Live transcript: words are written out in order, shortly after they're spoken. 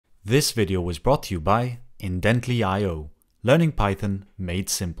This video was brought to you by Indently.io, learning Python made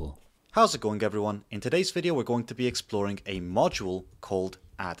simple. How's it going, everyone? In today's video we're going to be exploring a module called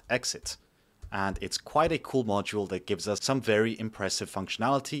atexit. And it's quite a cool module that gives us some very impressive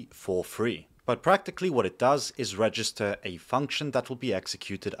functionality for free. But practically what it does is register a function that will be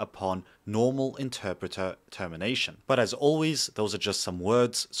executed upon normal interpreter termination. But as always, those are just some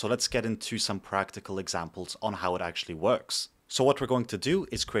words, so let's get into some practical examples on how it actually works. So what we're going to do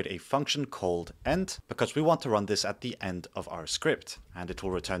is create a function called end, because we want to run this at the end of our script, and it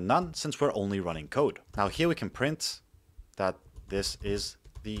will return none since we're only running code. Now here we can print that this is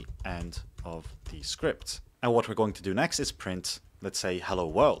the end of the script. And what we're going to do next is print, let's say, hello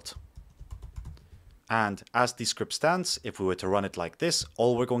world. And as the script stands, if we were to run it like this,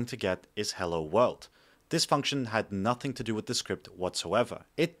 all we're going to get is hello world. This function had nothing to do with the script whatsoever.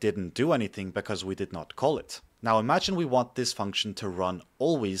 It didn't do anything because we did not call it. Now imagine we want this function to run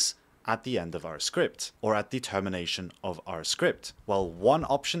always at the end of our script, or at the termination of our script. Well, one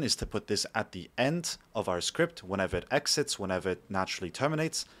option is to put this at the end of our script whenever it exits, whenever it naturally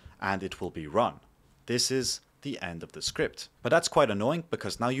terminates, and it will be run. This is the end of the script. But that's quite annoying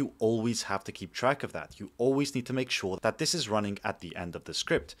because now you always have to keep track of that. You always need to make sure that this is running at the end of the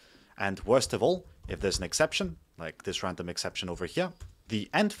script. And worst of all, if there's an exception, like this random exception over here, the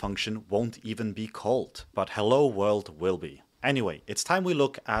end function won't even be called, but hello world will be. Anyway, it's time we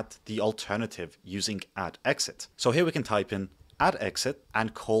look at the alternative using atexit. So here we can type in atexit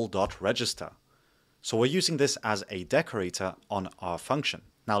and call.register. So we're using this as a decorator on our function.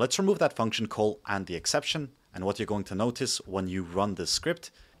 Now let's remove that function call and the exception. And what you're going to notice when you run this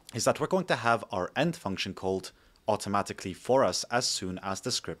script is that we're going to have our end function called automatically for us as soon as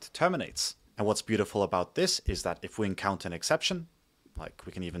the script terminates. And what's beautiful about this is that if we encounter an exception, like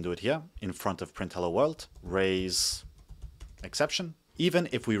we can even do it here in front of print hello world, raise exception. Even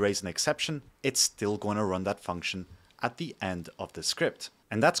if we raise an exception, it's still going to run that function at the end of the script.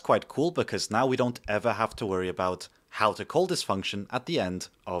 And that's quite cool because now we don't ever have to worry about how to call this function at the end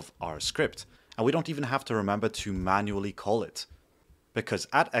of our script. And we don't even have to remember to manually call it, because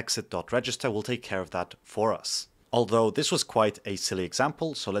atexit.register will take care of that for us. Although this was quite a silly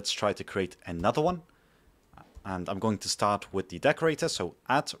example, so let's try to create another one. And I'm going to start with the decorator, so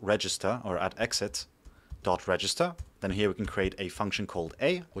 @register or atexit.register. Then here we can create a function called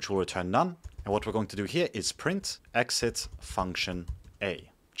a, which will return none. And what we're going to do here is print exit function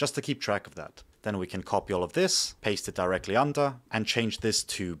a, just to keep track of that. Then we can copy all of this, paste it directly under, and change this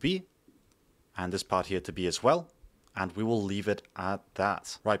to b, and this part here to b as well. And we will leave it at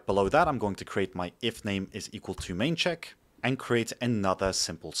that. Right below that, I'm going to create my if name is equal to main check and create another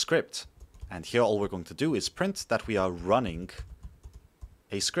simple script. And here all we're going to do is print that we are running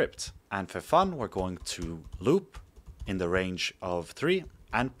a script. And for fun, we're going to loop in the range of 3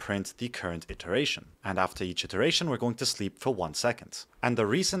 and print the current iteration. And after each iteration, we're going to sleep for 1 second. And the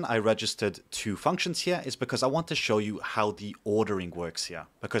reason I registered 2 functions here is because I want to show you how the ordering works here.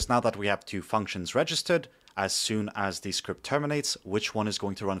 Because now that we have 2 functions registered, as soon as the script terminates, which one is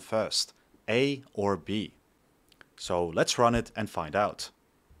going to run first, A or B? So let's run it and find out.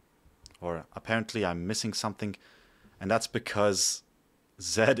 Or apparently I'm missing something, and that's because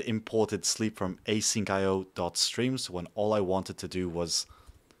Z imported sleep from asyncio.streams when all I wanted to do was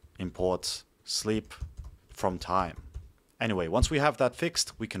import sleep from time. Anyway, once we have that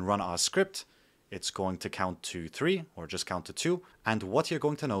fixed, we can run our script. It's going to count to 3 or just count to 2. And what you're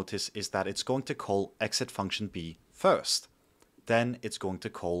going to notice is that it's going to call exit function B first. Then it's going to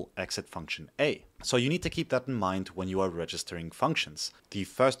call exit function A. So you need to keep that in mind when you are registering functions. The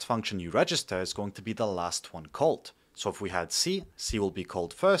first function you register is going to be the last one called. So if we had C, C will be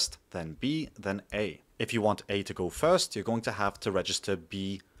called first, then B, then A. If you want A to go first, you're going to have to register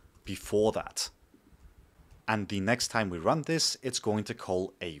B before that. And the next time we run this, it's going to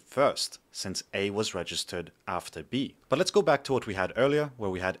call A first, since A was registered after B. But let's go back to what we had earlier,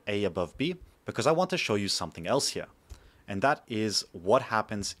 where we had A above B, because I want to show you something else here. And that is what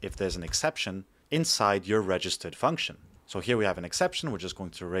happens if there's an exception inside your registered function. So here we have an exception. We're just going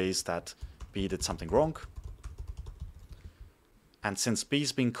to raise that B did something wrong. And since B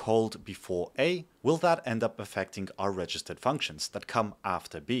is being called before A, will that end up affecting our registered functions that come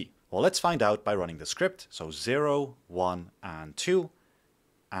after B? Well, let's find out by running the script. So 0, 1, and 2.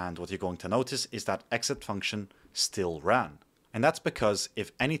 And what you're going to notice is that exit function still ran. And that's because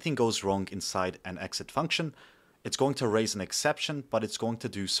if anything goes wrong inside an exit function, it's going to raise an exception, but it's going to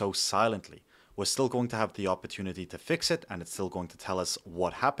do so silently. We're still going to have the opportunity to fix it, and it's still going to tell us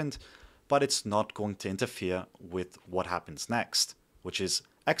what happened, but it's not going to interfere with what happens next. which is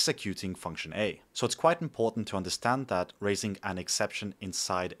executing function A. So it's quite important to understand that raising an exception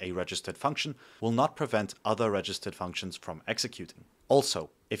inside a registered function will not prevent other registered functions from executing. Also,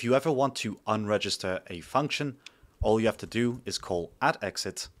 if you ever want to unregister a function, all you have to do is call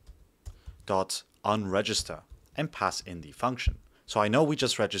atexit dot unregister and pass in the function. So I know we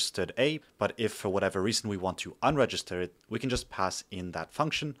just registered A, but if for whatever reason we want to unregister it, we can just pass in that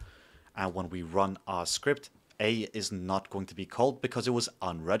function. And when we run our script, A is not going to be called because it was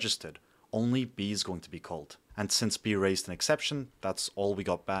unregistered. Only B is going to be called. And since B raised an exception, that's all we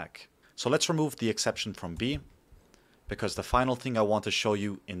got back. So let's remove the exception from B, because the final thing I want to show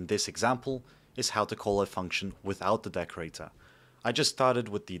you in this example is how to call a function without the decorator. I just started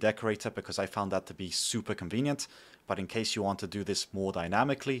with the decorator because I found that to be super convenient, but in case you want to do this more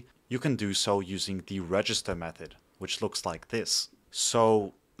dynamically, you can do so using the register method, which looks like this.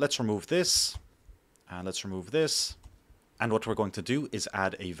 So let's remove this, and let's remove this. And what we're going to do is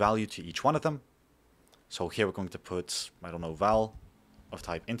add a value to each one of them. So here we're going to put, I don't know, val of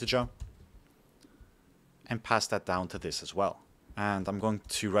type integer, and pass that down to this as well. And I'm going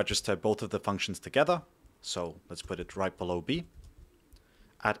to register both of the functions together. So let's put it right below B.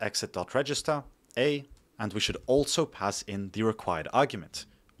 atexit.register A, and we should also pass in the required argument,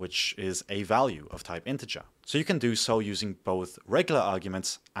 which is a value of type integer. So you can do so using both regular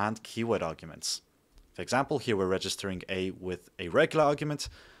arguments and keyword arguments. For example, here we're registering A with a regular argument,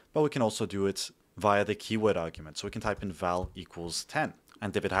 but we can also do it via the keyword argument. So we can type in val equals 10.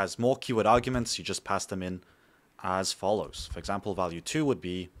 And if it has more keyword arguments, you just pass them in as follows. For example, value 2 would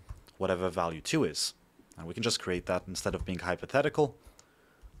be whatever value 2 is. And we can just create that instead of being hypothetical,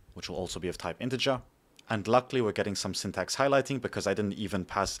 which will also be of type integer. And luckily we're getting some syntax highlighting because I didn't even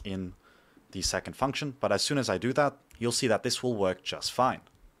pass in the second function. But as soon as I do that, you'll see that this will work just fine.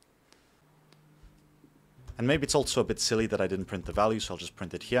 And maybe it's also a bit silly that I didn't print the value, so I'll just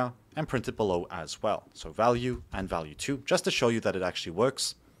print it here and print it below as well. So value and value 2, just to show you that it actually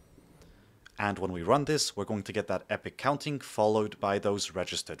works. And when we run this, we're going to get that epic counting followed by those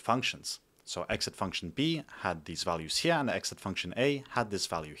registered functions. So exit function B had these values here, and exit function A had this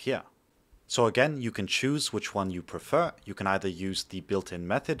value here. So again, you can choose which one you prefer. You can either use the built-in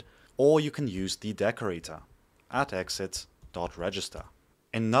method, or you can use the decorator, atexit.register.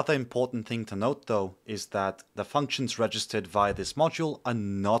 Another important thing to note though is that the functions registered via this module are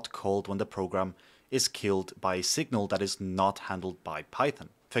not called when the program is killed by a signal that is not handled by Python.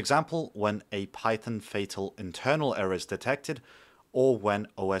 For example, when a Python fatal internal error is detected, or when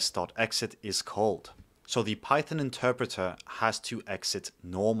os.exit is called. So the Python interpreter has to exit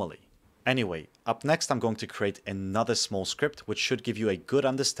normally. Anyway, up next I'm going to create another small script which should give you a good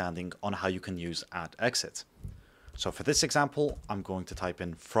understanding on how you can use atexit. So for this example, I'm going to type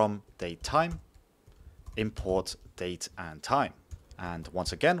in from datetime, import date and time. And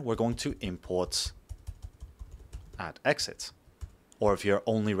once again, we're going to import atexit. Or if you're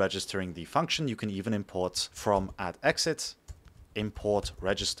only registering the function, you can even import from atexit, import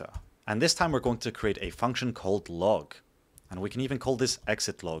register. And this time we're going to create a function called log. And we can even call this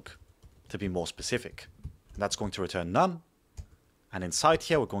exit log to be more specific. And that's going to return none. And inside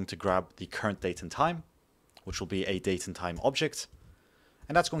here, we're going to grab the current date and time, which will be a date and time object.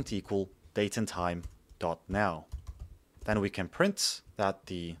 And that's going to equal date and time dot now. Then we can print that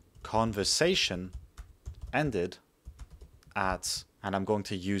the conversation ended at, and I'm going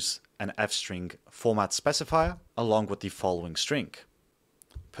to use an f-string format specifier along with the following string: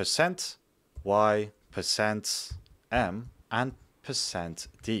 %y, %m, and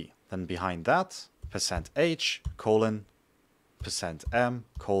 %d. Then behind that, %h, colon, %m,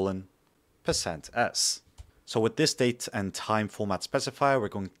 colon, %s. So with this date and time format specifier, we're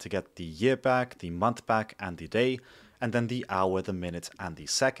going to get the year back, the month back, and the day, and then the hour, the minute, and the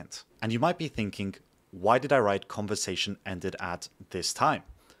second. And you might be thinking, why did I write conversation ended at this time?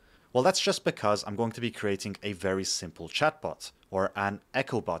 Well, that's just because I'm going to be creating a very simple chatbot, or an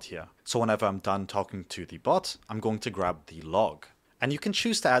echo bot here. So whenever I'm done talking to the bot, I'm going to grab the log. And you can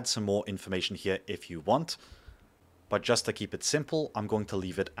choose to add some more information here if you want, but just to keep it simple, I'm going to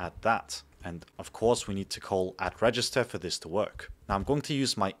leave it at that. And of course, we need to call @register for this to work. Now I'm going to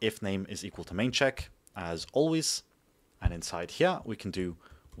use my if name is equal to main check as always. And inside here, we can do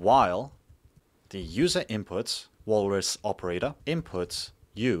while the user input walrus operator input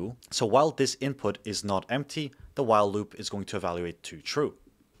u. So while this input is not empty, the while loop is going to evaluate to true.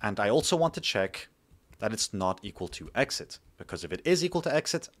 And I also want to check that it's not equal to exit, because if it is equal to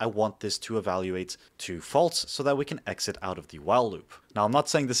exit, I want this to evaluate to false so that we can exit out of the while loop. Now, I'm not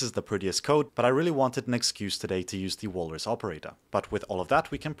saying this is the prettiest code, but I really wanted an excuse today to use the walrus operator. But with all of that,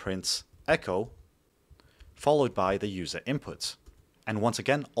 we can print echo followed by the user input. And once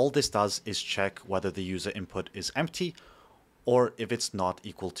again, all this does is check whether the user input is empty or if it's not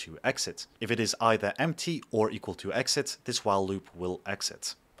equal to exit. If it is either empty or equal to exit, this while loop will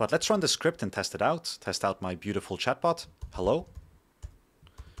exit. But let's run the script and test it out. Test out my beautiful chatbot. Hello.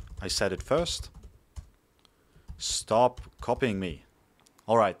 I said it first. Stop copying me.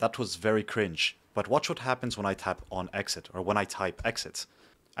 Alright, that was very cringe. But watch what happens when I tap on exit, or when I type exit.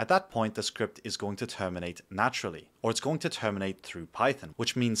 At that point, the script is going to terminate naturally, or it's going to terminate through Python,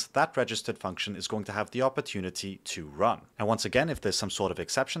 which means that registered function is going to have the opportunity to run. And once again, if there's some sort of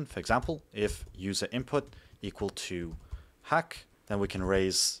exception, for example, if user input equal to hack, then we can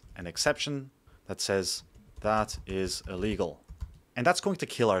raise an exception that says that is illegal. And that's going to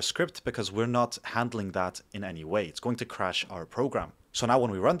kill our script because we're not handling that in any way. It's going to crash our program. So now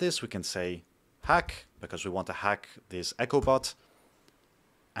when we run this, we can say hack, because we want to hack this echo bot.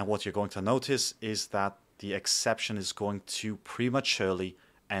 And what you're going to notice is that the exception is going to prematurely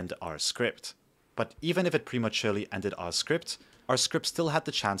end our script. But even if it prematurely ended our script still had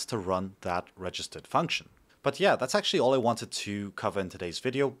the chance to run that registered function. But yeah, that's actually all I wanted to cover in today's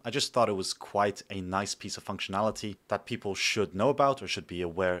video. I just thought it was quite a nice piece of functionality that people should know about or should be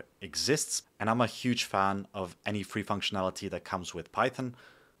aware exists. And I'm a huge fan of any free functionality that comes with Python.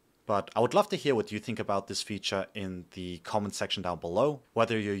 But I would love to hear what you think about this feature in the comment section down below,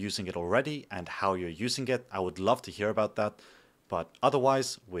 whether you're using it already and how you're using it. I would love to hear about that. But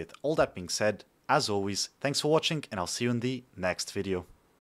otherwise, with all that being said, as always, thanks for watching and I'll see you in the next video.